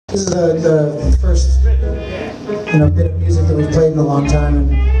This is the first, bit of music that we've played in a long time,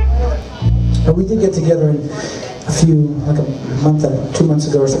 and we did get together like a month or 2 months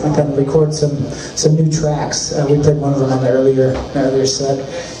ago or something like that, and record some new tracks. We played one of them on the earlier set.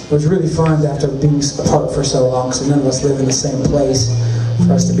 It was really fun after being apart for so long, because none of us live in the same place,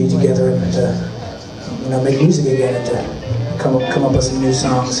 for us to be together and to make music again and to come up with some new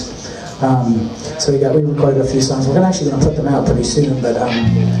songs. So we recorded a few songs. We're actually going to put them out pretty soon, but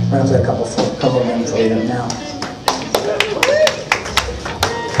we're going to play a couple of them for you now.